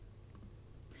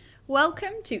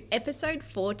Welcome to episode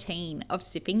 14 of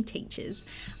Sipping Teachers.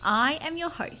 I am your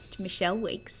host, Michelle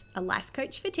Weeks, a life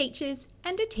coach for teachers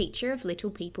and a teacher of little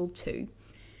people too.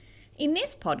 In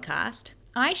this podcast,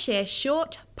 I share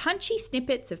short, punchy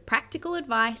snippets of practical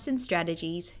advice and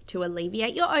strategies to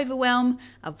alleviate your overwhelm,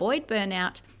 avoid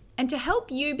burnout, and to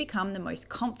help you become the most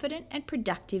confident and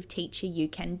productive teacher you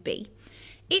can be.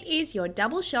 It is your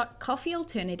double shot coffee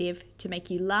alternative to make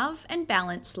you love and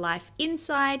balance life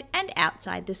inside and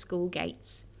outside the school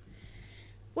gates.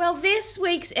 Well, this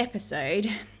week's episode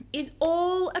is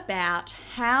all about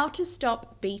how to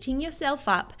stop beating yourself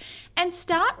up and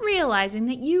start realizing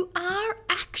that you are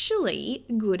actually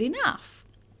good enough.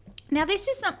 Now, this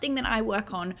is something that I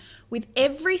work on with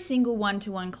every single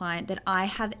one-to-one client that I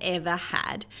have ever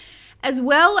had, as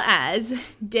well as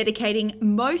dedicating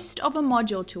most of a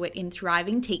module to it in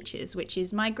Thriving Teachers, which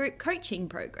is my group coaching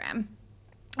program.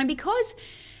 And because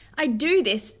I do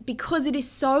this, because it is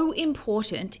so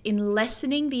important in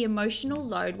lessening the emotional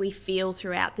load we feel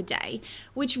throughout the day,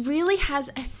 which really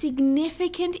has a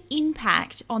significant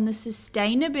impact on the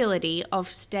sustainability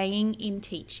of staying in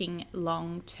teaching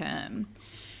long term.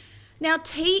 Now,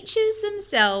 teachers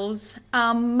themselves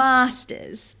are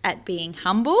masters at being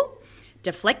humble,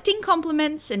 deflecting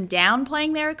compliments and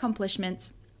downplaying their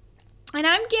accomplishments. And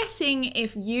I'm guessing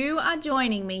if you are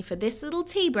joining me for this little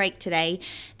tea break today,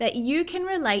 that you can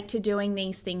relate to doing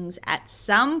these things at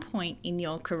some point in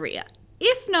your career,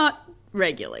 if not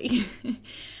regularly.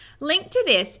 Linked to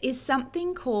this is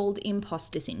something called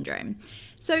imposter syndrome.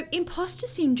 So imposter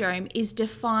syndrome is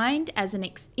defined as an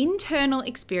internal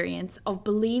experience of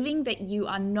believing that you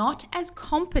are not as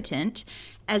competent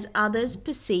as others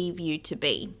perceive you to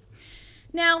be.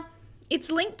 Now,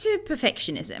 it's linked to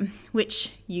perfectionism,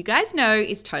 which you guys know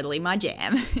is totally my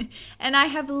jam. And I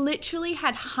have literally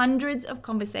had hundreds of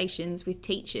conversations with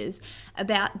teachers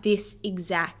about this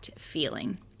exact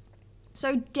feeling.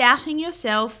 So doubting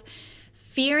yourself,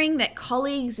 fearing that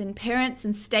colleagues and parents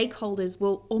and stakeholders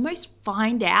will almost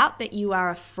find out that you are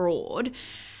a fraud,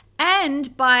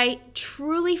 and by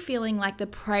truly feeling like the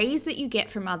praise that you get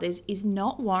from others is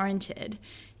not warranted,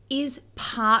 is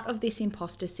part of this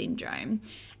imposter syndrome.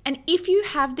 And if you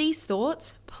have these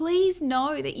thoughts, please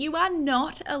know that you are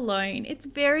not alone. It's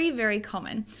very, very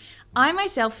common. I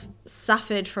myself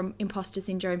suffered from imposter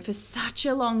syndrome for such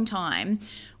a long time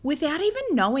without even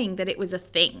knowing that it was a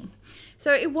thing.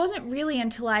 So it wasn't really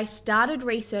until I started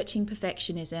researching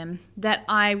perfectionism that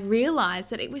I realized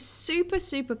that it was super,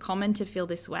 super common to feel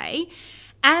this way,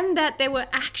 and that there were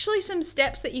actually some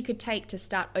steps that you could take to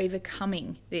start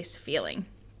overcoming this feeling.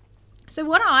 So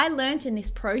what I learned in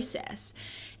this process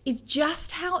is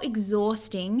just how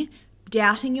exhausting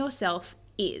doubting yourself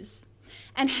is,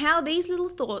 and how these little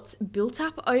thoughts built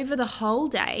up over the whole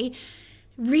day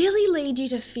really lead you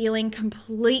to feeling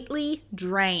completely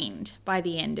drained by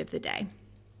the end of the day.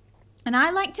 And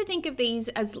I like to think of these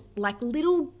as like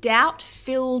little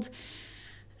doubt-filled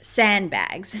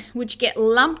sandbags, which get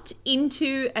lumped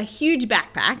into a huge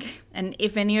backpack. And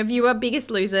if any of you are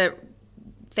Biggest Loser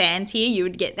fans here, you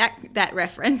would get that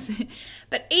reference.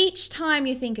 But each time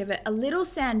you think of it, a little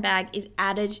sandbag is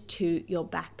added to your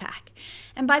backpack.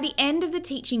 And by the end of the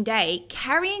teaching day,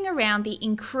 carrying around the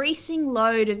increasing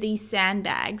load of these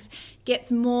sandbags gets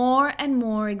more and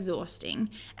more exhausting.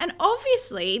 And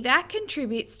obviously that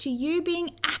contributes to you being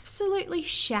absolutely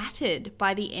shattered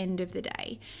by the end of the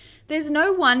day. There's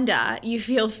no wonder you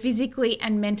feel physically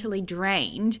and mentally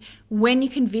drained when you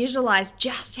can visualize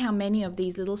just how many of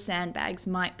these little sandbags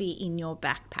might be in your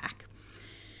backpack.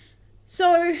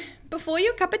 So before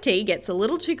your cup of tea gets a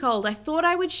little too cold, I thought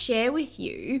I would share with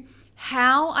you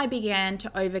how I began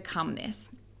to overcome this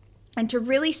and to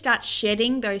really start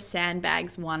shedding those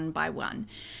sandbags one by one.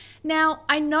 Now,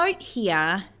 I note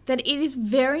here that it is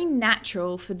very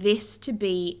natural for this to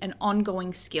be an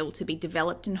ongoing skill to be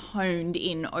developed and honed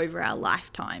in over our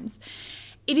lifetimes.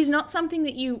 It is not something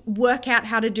that you work out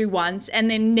how to do once and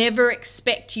then never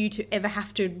expect you to ever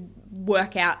have to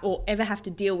work out or ever have to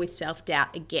deal with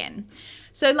self-doubt again.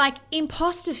 So like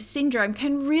imposter syndrome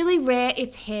can really rear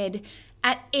its head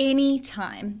at any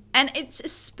time. And it's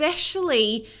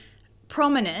especially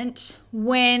prominent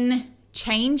when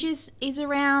change is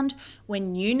around,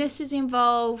 when newness is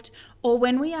involved, or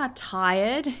when we are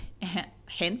tired,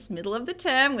 hence middle of the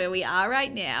term where we are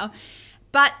right now.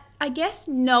 But I guess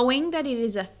knowing that it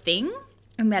is a thing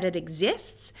and that it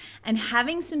exists, and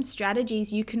having some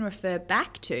strategies you can refer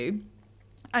back to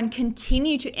and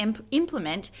continue to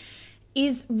implement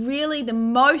is really the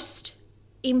most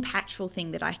impactful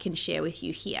thing that I can share with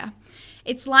you here.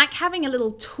 It's like having a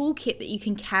little toolkit that you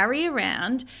can carry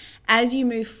around as you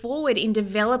move forward in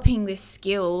developing this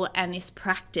skill and this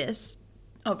practice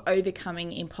of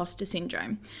overcoming imposter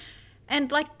syndrome.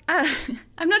 And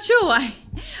I'm not sure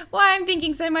why I'm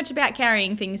thinking so much about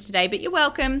carrying things today, but you're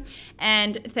welcome.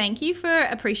 And thank you for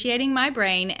appreciating my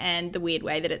brain and the weird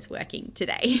way that it's working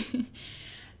today.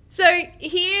 So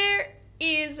here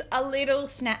is a little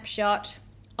snapshot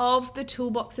of the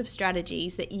toolbox of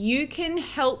strategies that you can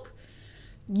help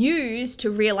use to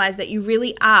realize that you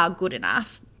really are good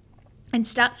enough and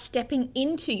start stepping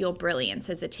into your brilliance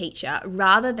as a teacher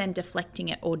rather than deflecting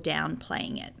it or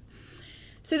downplaying it.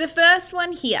 So the first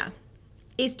one here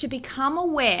is to become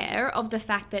aware of the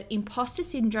fact that imposter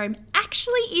syndrome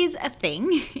actually is a thing,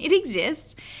 it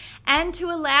exists, and to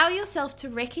allow yourself to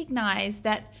recognize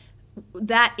that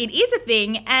it is a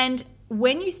thing, and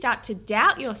when you start to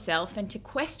doubt yourself and to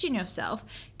question yourself,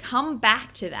 come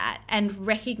back to that and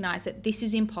recognize that this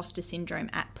is imposter syndrome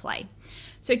at play.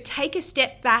 So take a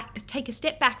step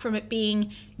back from it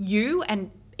being you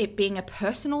and it being a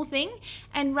personal thing,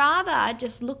 and rather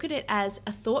just look at it as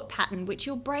a thought pattern which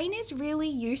your brain is really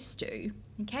used to.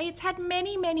 Okay, it's had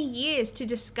many, many years to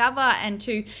discover and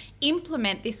to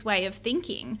implement this way of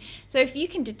thinking. So if you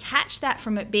can detach that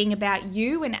from it being about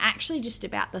you and actually just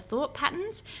about the thought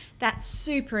patterns, that's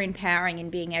super empowering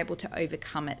in being able to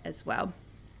overcome it as well.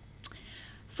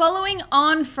 Following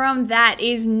on from that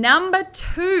is number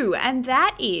 2, and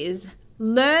that is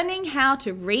learning how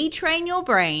to retrain your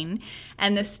brain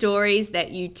and the stories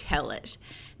that you tell it.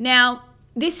 Now,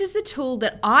 this is the tool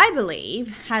that I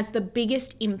believe has the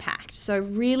biggest impact, so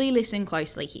really listen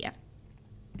closely here.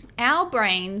 Our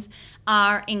brains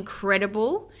are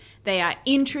incredible, they are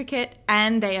intricate,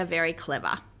 and they are very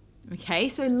clever. Okay,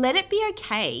 so let it be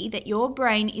okay that your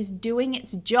brain is doing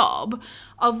its job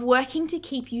of working to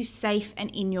keep you safe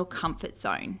and in your comfort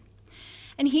zone.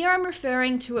 And here I'm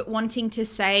referring to it wanting to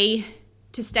stay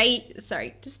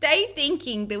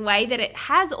thinking the way that it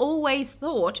has always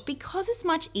thought, because it's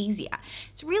much easier.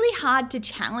 It's really hard to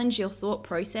challenge your thought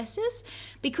processes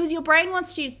because your brain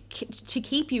wants to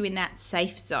keep you in that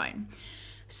safe zone.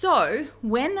 So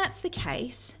when that's the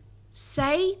case,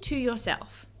 say to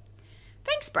yourself,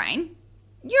 "Thanks, brain.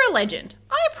 You're a legend.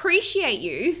 I appreciate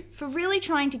you for really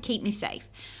trying to keep me safe.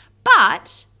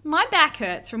 But my back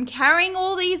hurts from carrying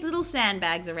all these little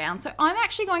sandbags around, so I'm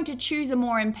actually going to choose a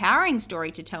more empowering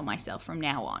story to tell myself from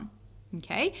now on."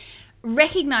 Okay?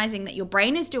 Recognizing that your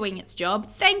brain is doing its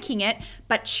job, thanking it,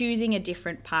 but choosing a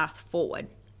different path forward.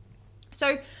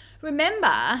 So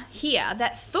remember here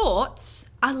that thoughts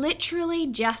are literally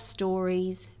just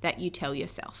stories that you tell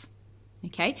yourself.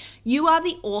 Okay? You are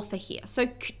the author here. So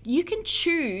you can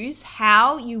choose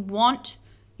how you want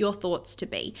your thoughts to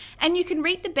be, and you can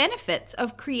reap the benefits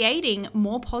of creating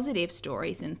more positive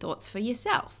stories and thoughts for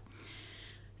yourself.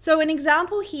 So an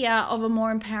example here of a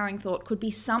more empowering thought could be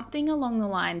something along the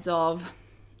lines of,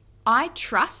 "I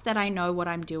trust that I know what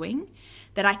I'm doing,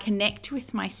 that I connect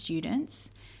with my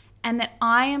students, and that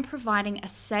I am providing a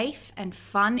safe and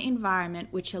fun environment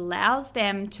which allows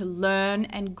them to learn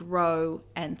and grow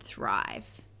and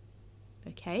thrive."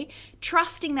 Okay,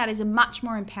 trusting that is a much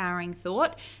more empowering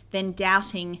thought than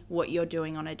doubting what you're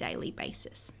doing on a daily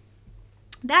basis.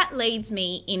 That leads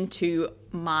me into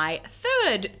my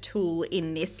third tool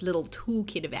in this little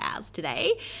toolkit of ours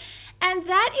today. And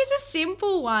that is a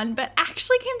simple one, but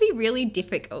actually can be really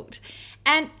difficult.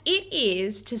 And it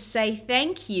is to say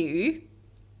thank you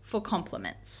for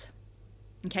compliments.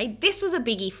 Okay, this was a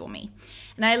biggie for me.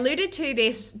 And I alluded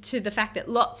to the fact that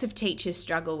lots of teachers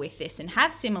struggle with this and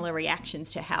have similar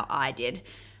reactions to how I did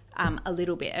a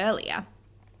little bit earlier.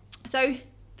 So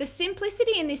the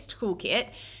simplicity in this toolkit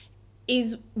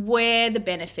is where the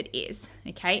benefit is,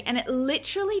 okay? And it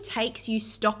literally takes you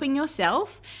stopping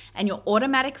yourself and your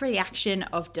automatic reaction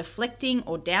of deflecting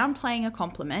or downplaying a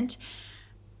compliment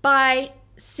by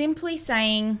simply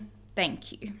saying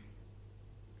thank you,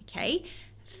 okay?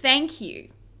 Thank you.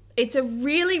 It's a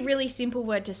really, really simple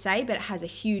word to say, but it has a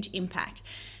huge impact.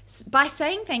 By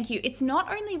saying thank you, it's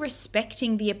not only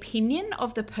respecting the opinion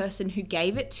of the person who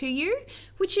gave it to you,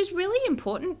 which is really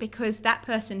important because that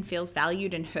person feels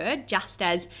valued and heard just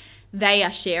as they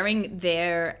are sharing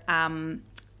their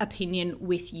opinion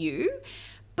with you,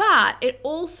 but it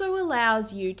also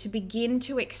allows you to begin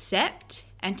to accept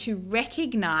and to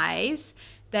recognize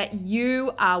that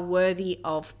you are worthy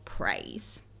of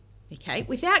praise. Okay,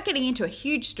 without getting into a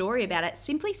huge story about it,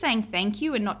 simply saying thank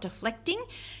you and not deflecting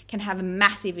can have a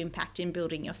massive impact in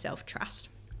building your self-trust.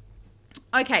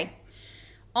 Okay,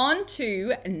 on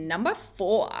to number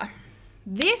 4.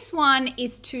 This one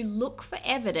is to look for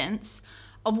evidence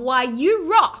of why you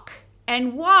rock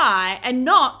and why, and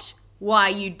not why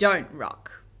you don't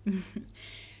rock.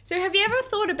 So have you ever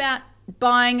thought about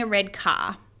buying a red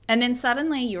car and then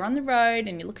suddenly you're on the road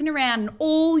and you're looking around and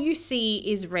all you see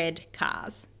is red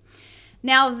cars?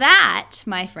 Now that,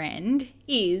 my friend,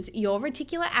 is your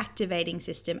reticular activating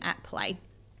system at play.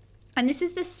 And this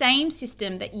is the same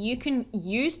system that you can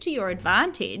use to your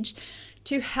advantage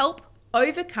to help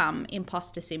overcome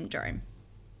imposter syndrome.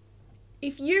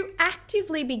 If you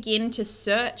actively begin to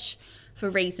search for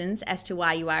reasons as to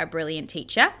why you are a brilliant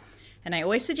teacher, and I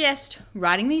always suggest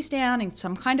writing these down in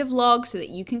some kind of log so that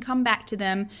you can come back to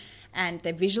them and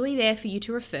they're visually there for you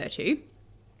to refer to.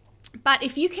 But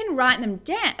if you can write them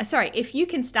down, if you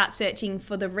can start searching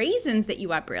for the reasons that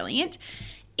you are brilliant,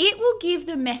 it will give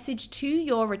the message to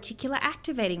your reticular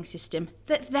activating system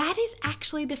that is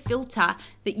actually the filter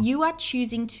that you are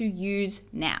choosing to use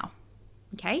now.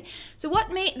 Okay, so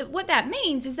what that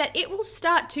means is that it will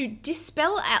start to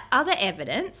dispel other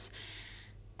evidence,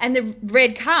 and the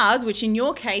red cars, which in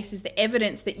your case is the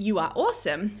evidence that you are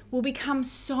awesome, will become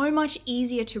so much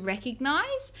easier to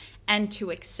recognize and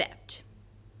to accept.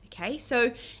 Okay,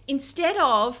 so instead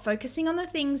of focusing on the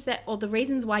things or the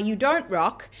reasons why you don't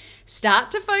rock, start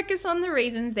to focus on the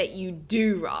reasons that you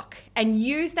do rock and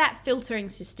use that filtering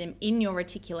system in your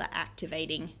reticular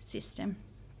activating system.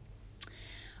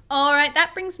 All right,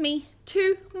 that brings me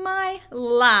to my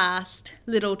last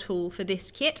little tool for this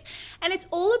kit, and it's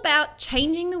all about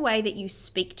changing the way that you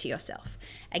speak to yourself.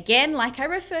 Again, like I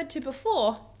referred to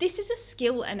before, this is a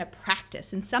skill and a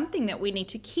practice and something that we need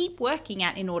to keep working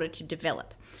at in order to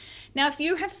develop. Now, if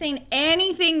you have seen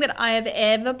anything that I have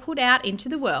ever put out into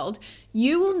the world,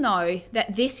 you will know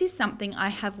that this is something I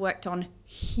have worked on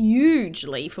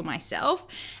hugely for myself,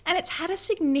 and it's had a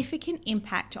significant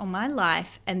impact on my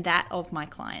life and that of my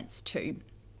clients too.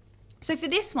 So for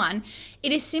this one,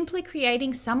 it is simply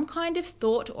creating some kind of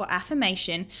thought or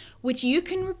affirmation which you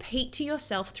can repeat to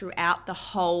yourself throughout the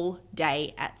whole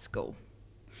day at school.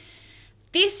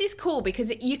 This is cool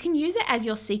because you can use it as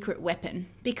your secret weapon,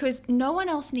 because no one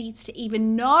else needs to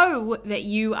even know that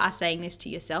you are saying this to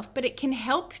yourself, but it can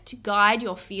help to guide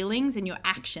your feelings and your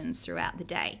actions throughout the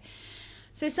day.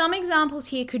 So some examples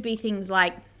here could be things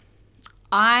like,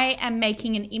 I am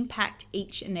making an impact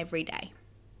each and every day.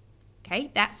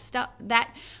 Okay,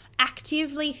 that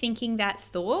actively thinking that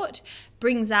thought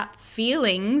brings up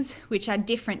feelings which are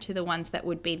different to the ones that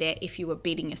would be there if you were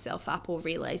beating yourself up or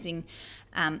realizing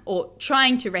or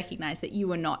trying to recognize that you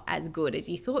were not as good as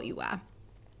you thought you were.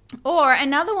 Or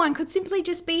another one could simply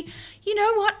just be, you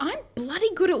know what, I'm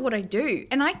bloody good at what I do,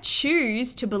 and I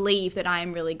choose to believe that I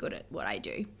am really good at what I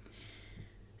do.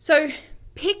 So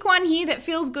pick one here that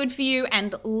feels good for you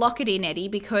and lock it in, Eddie,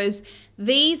 because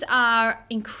these are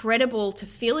incredible to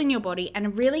feel in your body and a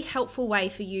really helpful way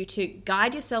for you to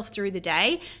guide yourself through the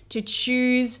day, to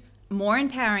choose more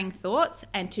empowering thoughts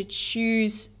and to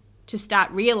choose to start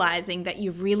realizing that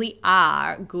you really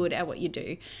are good at what you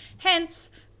do. Hence,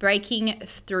 breaking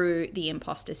through the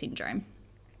imposter syndrome.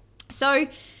 So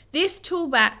this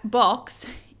toolbox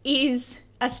is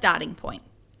a starting point.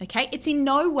 Okay, it's in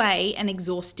no way an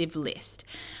exhaustive list.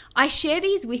 I share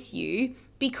these with you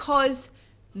because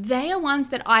they are ones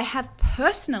that I have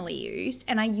personally used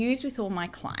and I use with all my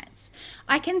clients.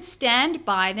 I can stand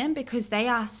by them because they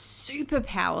are super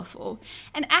powerful,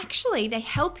 and actually they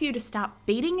help you to start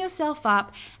beating yourself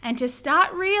up and to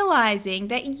start realizing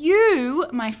that you,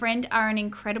 my friend, are an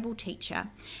incredible teacher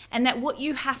and that what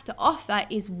you have to offer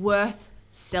is worth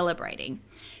celebrating.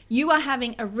 You are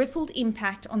having a rippled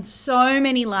impact on so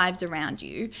many lives around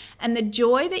you, and the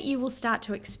joy that you will start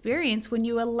to experience when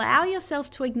you allow yourself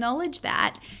to acknowledge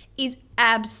that is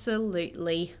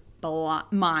absolutely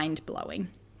mind-blowing.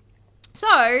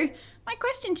 So, my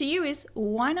question to you is,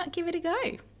 why not give it a go?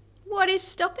 What is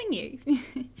stopping you?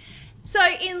 So,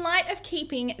 in light of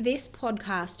keeping this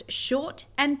podcast short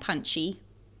and punchy,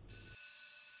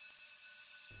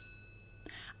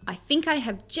 I think I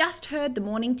have just heard the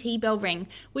morning tea bell ring,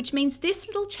 which means this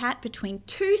little chat between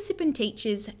two sipping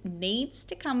teachers needs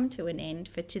to come to an end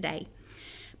for today.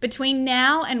 Between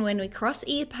now and when we cross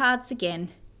ear paths again,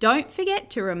 don't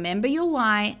forget to remember your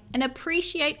why and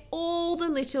appreciate all the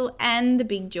little and the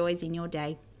big joys in your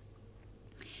day.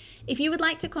 If you would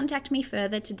like to contact me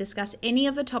further to discuss any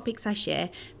of the topics I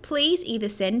share, please either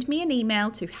send me an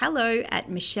email to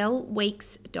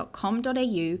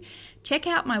hello@michelleweeks.com.au, check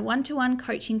out my one-to-one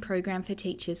coaching program for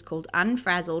teachers called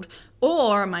Unfrazzled,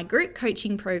 or my group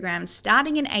coaching program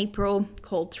starting in April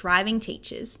called Thriving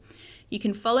Teachers. You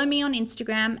can follow me on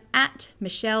Instagram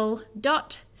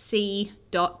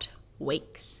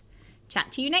 @michelle.c.weeks.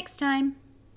 Chat to you next time.